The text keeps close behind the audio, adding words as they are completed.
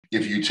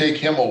If you take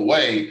him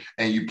away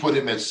and you put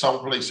him at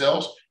someplace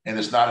else and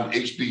it's not an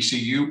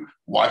HBCU,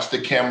 watch the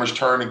cameras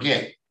turn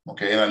again.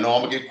 Okay, and I know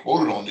I'm gonna get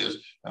quoted on this,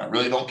 and I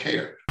really don't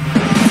care.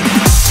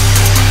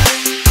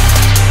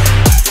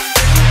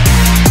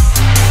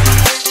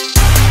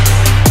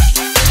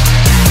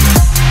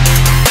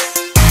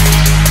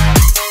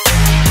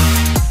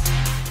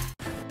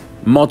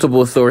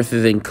 Multiple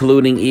sources,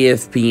 including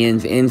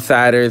ESPN's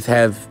insiders,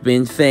 have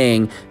been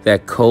saying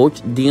that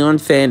Coach Deion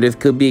Sanders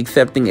could be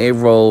accepting a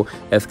role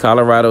as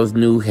Colorado's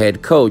new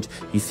head coach.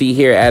 You see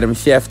here, Adam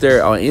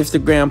Schefter on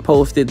Instagram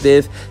posted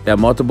this, that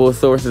multiple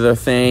sources are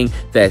saying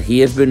that he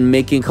has been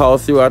making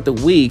calls throughout the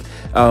week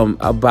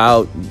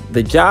about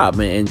the job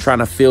and trying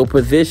to fill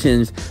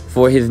positions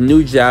for his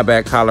new job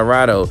at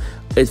Colorado.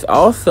 It's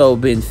also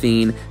been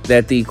seen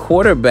that the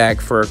quarterback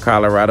for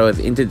Colorado has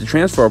entered the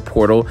transfer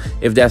portal.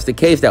 If that's the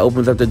case, that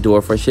opens up the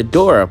door for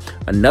Shedeur.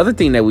 Another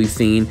thing that we've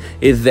seen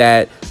is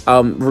that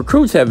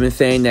recruits have been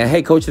saying that,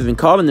 hey, coach has been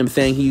calling them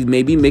saying he's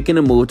maybe making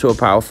a move to a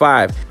Power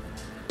 5.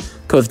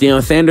 Coach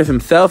Deion Sanders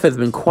himself has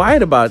been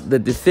quiet about the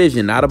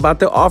decision, not about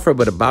the offer,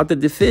 but about the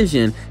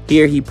decision.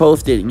 Here he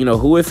posted,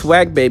 who is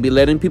SWAC, baby,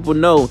 letting people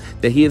know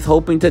that he is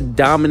hoping to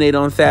dominate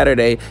on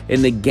Saturday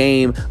in the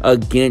game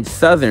against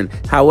Southern.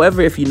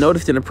 However, if you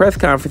noticed in the press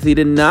conference, he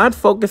did not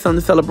focus on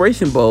the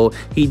Celebration Bowl.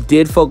 He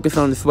did focus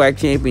on the SWAC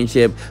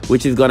championship,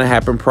 which is going to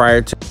happen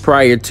prior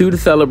to the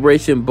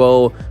Celebration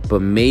Bowl,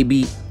 but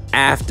maybe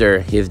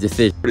after his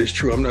decision. It's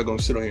true. I'm not going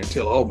to sit on here and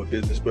tell all my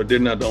business, but they're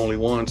not the only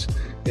ones.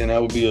 And I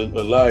would be a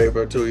liar if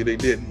I told you they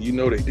didn't. You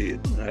know they did.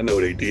 I know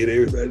they did.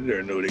 Everybody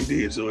there know they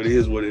did. So it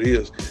is what it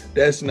is.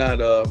 That's not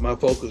my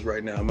focus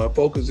right now. My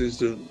focus is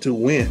to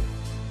win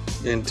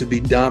and to be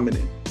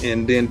dominant,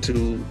 and then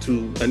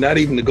and not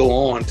even to go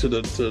on to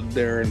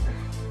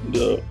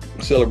the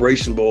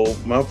Celebration Bowl.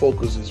 My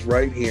focus is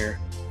right here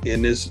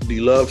in this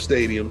beloved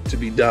stadium to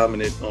be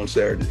dominant on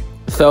Saturday.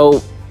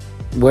 So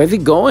where's he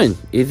going?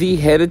 Is he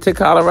headed to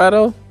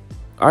Colorado?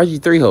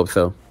 RG3 hopes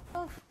so.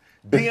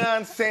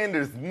 Deion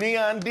Sanders,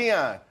 Neon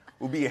Deion,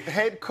 will be a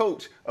head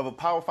coach of a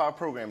Power 5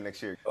 program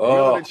next year. You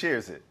know that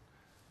cheers it.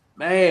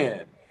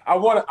 Man, I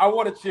want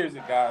to cheers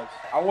it, guys.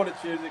 I want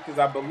to cheers it because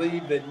I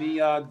believe that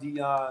Neon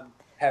Deion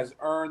has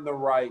earned the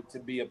right to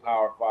be a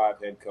Power 5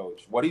 head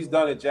coach. What he's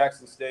done at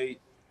Jackson State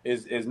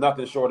is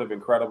nothing short of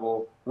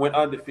incredible. Went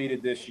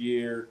undefeated this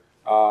year.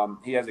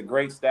 He has a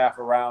great staff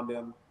around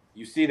him.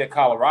 You see that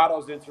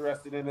Colorado's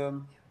interested in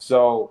him.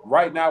 So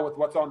right now, with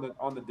what's on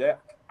the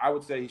deck, I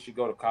would say he should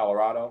go to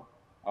Colorado.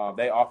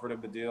 They offered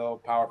him the deal,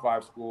 Power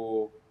 5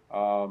 school.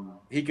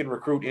 He can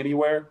recruit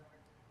anywhere.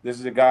 This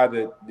is a guy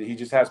that he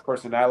just has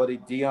personality.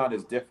 Deion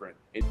is different.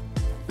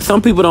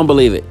 Some people don't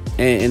believe it,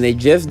 and they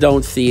just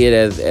don't see it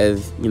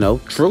as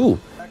true.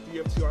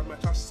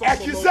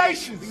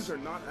 Accusations. These are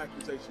not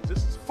accusations. This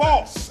is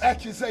false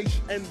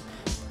accusations.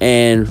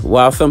 And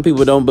while some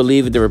people don't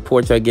believe it, the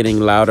reports are getting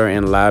louder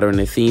and louder, and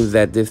it seems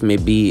that this may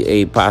be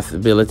a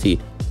possibility.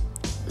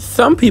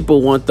 Some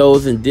people want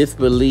those in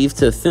disbelief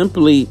to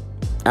simply,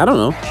 I don't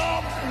know. Wake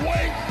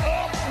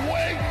up,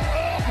 wake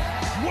up,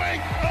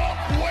 wake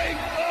up,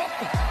 wake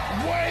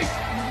up,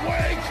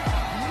 wake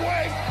up,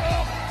 wake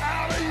up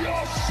out of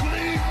your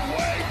sleep,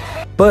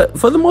 wake up. But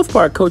for the most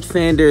part, Coach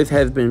Sanders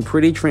has been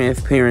pretty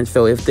transparent.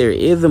 So if there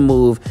is a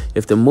move,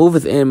 if the move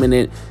is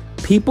imminent,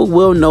 people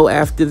will know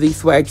after the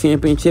SWAC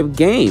championship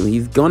game.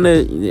 It's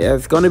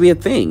gonna be a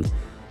thing.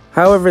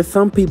 However,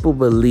 some people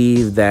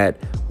believe that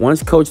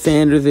once Coach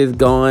Sanders is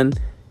gone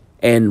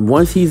and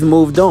once he's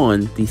moved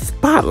on, the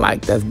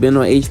spotlight that's been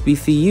on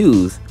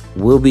HBCUs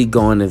will be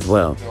gone as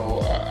well.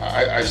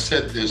 I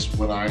said this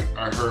when I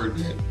heard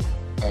that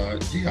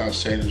Deion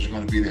Sanders was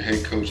going to be the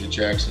head coach at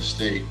Jackson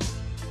State.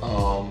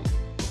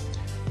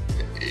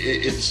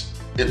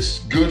 It's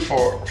good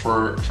for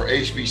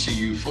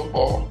HBCU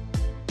football.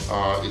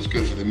 It's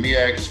good for the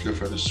MEAC. It's good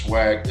for the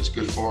SWAC. It's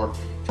good for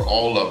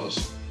all of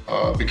us.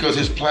 Because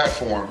his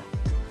platform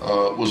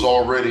was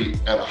already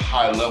at a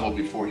high level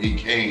before he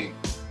came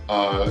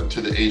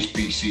to the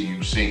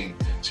HBCU scene.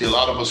 See, a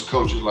lot of us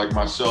coaches like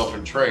myself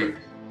and Trey,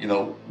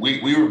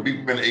 we've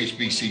been at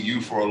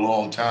HBCU for a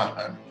long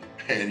time,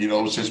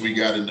 and since we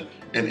got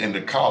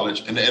into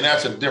college, and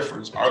that's a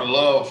difference. Our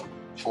love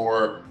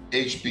for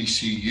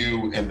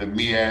HBCU and the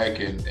MEAC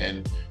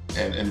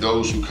and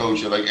those who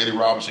coach it, like Eddie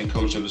Robinson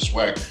coached in the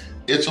SWAC,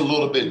 it's a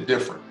little bit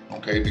different.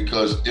 Okay,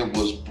 because it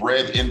was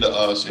bred into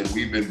us, and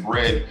we've been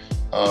bred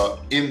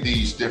in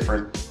these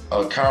different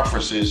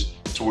conferences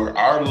to where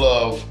our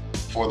love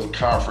for the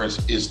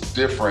conference is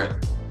different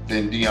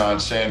than Deion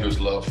Sanders'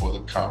 love for the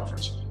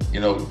conference.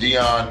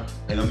 Deion,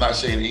 and I'm not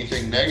saying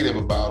anything negative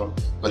about him,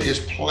 but his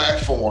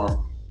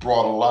platform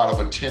brought a lot of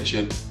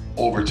attention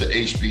over to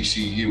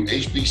HBCU.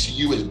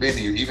 HBCU has been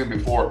here even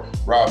before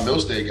Rob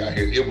Milstead got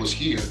here. It was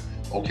here,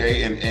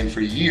 okay? And for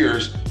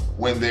years,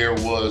 when there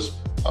was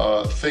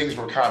things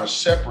were kind of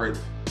separate,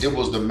 it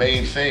was the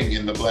main thing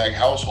in the black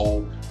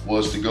household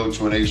was to go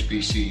to an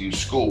HBCU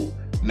school.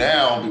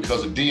 Now,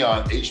 because of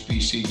Deion,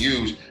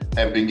 HBCUs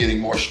have been getting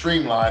more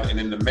streamlined, and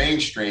in the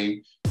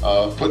mainstream,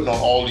 putting on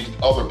all these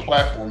other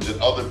platforms,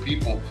 and other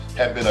people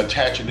have been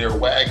attaching their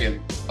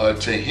wagon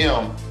to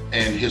him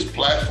and his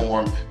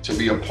platform to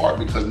be a part,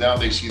 because now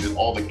they see that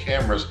all the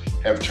cameras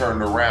have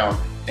turned around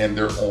and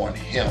they're on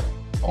him.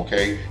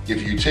 Okay,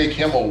 if you take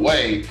him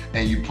away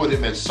and you put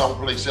him at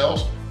someplace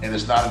else and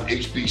it's not an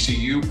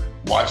HBCU,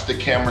 watch the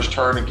cameras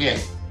turn again.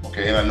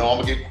 Okay, and I know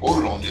I'm gonna get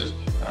quoted on this,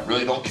 and I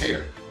really don't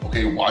care.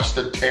 Okay, watch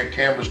the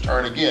cameras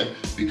turn again,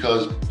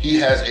 because he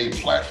has a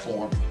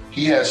platform.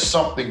 He has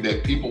something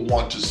that people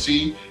want to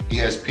see. He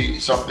has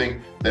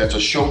something that's a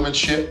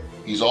showmanship.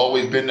 He's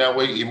always been that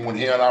way, even when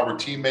he and I were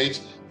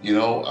teammates. You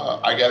know,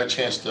 I got a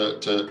chance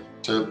to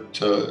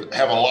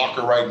have a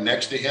locker right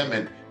next to him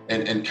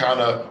and kind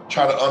of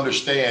try to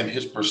understand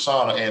his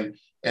persona.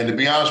 And to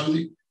be honest with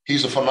you,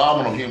 he's a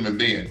phenomenal human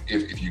being.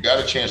 If you got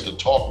a chance to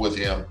talk with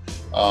him,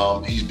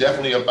 he's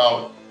definitely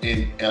about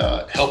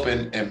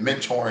helping and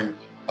mentoring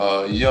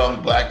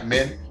young Black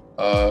men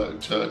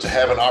to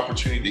have an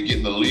opportunity to get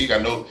in the league. I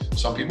know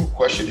some people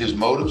question his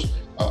motives.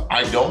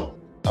 I don't,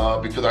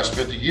 because I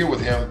spent a year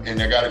with him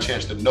and I got a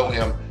chance to know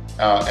him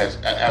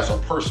as a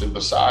person,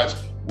 besides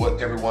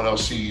what everyone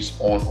else sees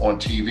on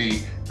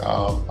TV.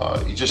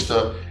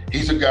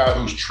 He's a guy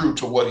who's true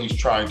to what he's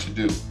trying to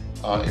do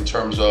in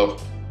terms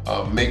of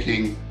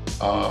making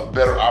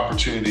better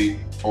opportunity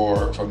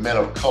for men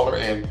of color.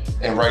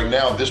 And right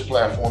now, this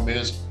platform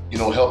is, you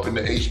know, helping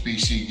the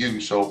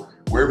HBCU. So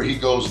wherever he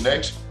goes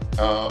next,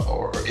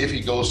 or if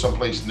he goes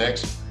someplace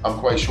next, I'm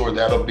quite sure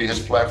that'll be his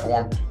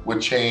platform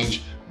would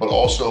change, but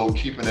also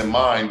keeping in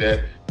mind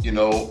that, you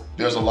know,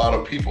 there's a lot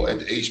of people at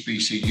the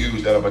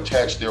HBCUs that have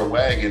attached their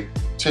wagon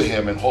to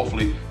him, and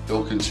hopefully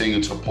he'll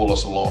continue to pull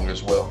us along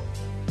as well.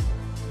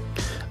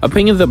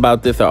 Opinions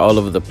about this are all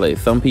over the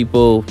place. Some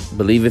people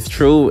believe it's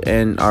true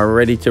and are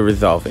ready to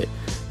resolve it.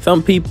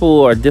 Some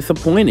people are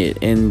disappointed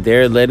and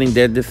they're letting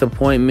their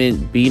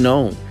disappointment be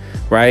known,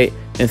 right?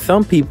 And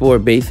some people are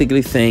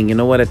basically saying, you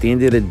know what, at the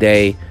end of the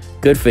day,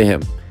 good for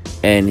him.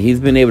 And he's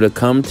been able to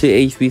come to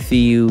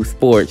HBCU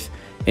sports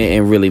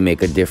and really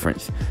make a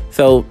difference.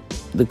 So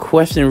the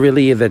question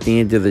really is, at the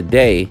end of the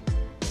day,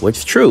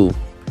 what's true,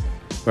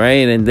 right?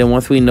 And then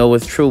once we know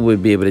what's true, we'll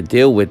be able to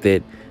deal with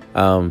it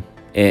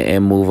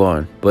and move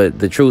on. But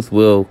the truth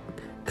will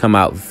come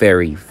out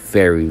very,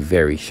 very,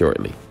 very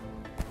shortly.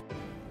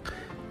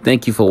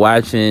 Thank you for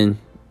watching.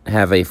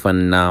 Have a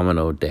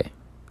phenomenal day.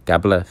 God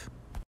bless.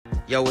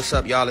 Yo, what's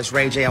up, y'all? It's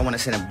Ray J. I want to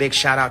send a big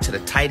shout out to the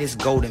Titus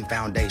Golden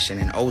Foundation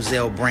and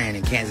Ozell Brand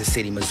in Kansas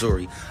City,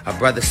 Missouri. Our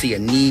brother see a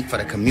need for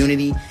the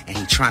community and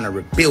he trying to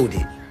rebuild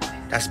it.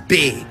 That's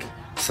big.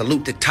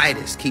 Salute to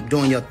Titus. Keep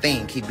doing your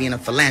thing. Keep being a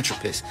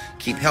philanthropist.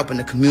 Keep helping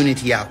the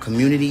community out.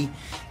 Community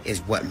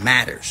is what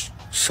matters.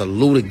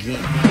 Salute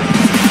again.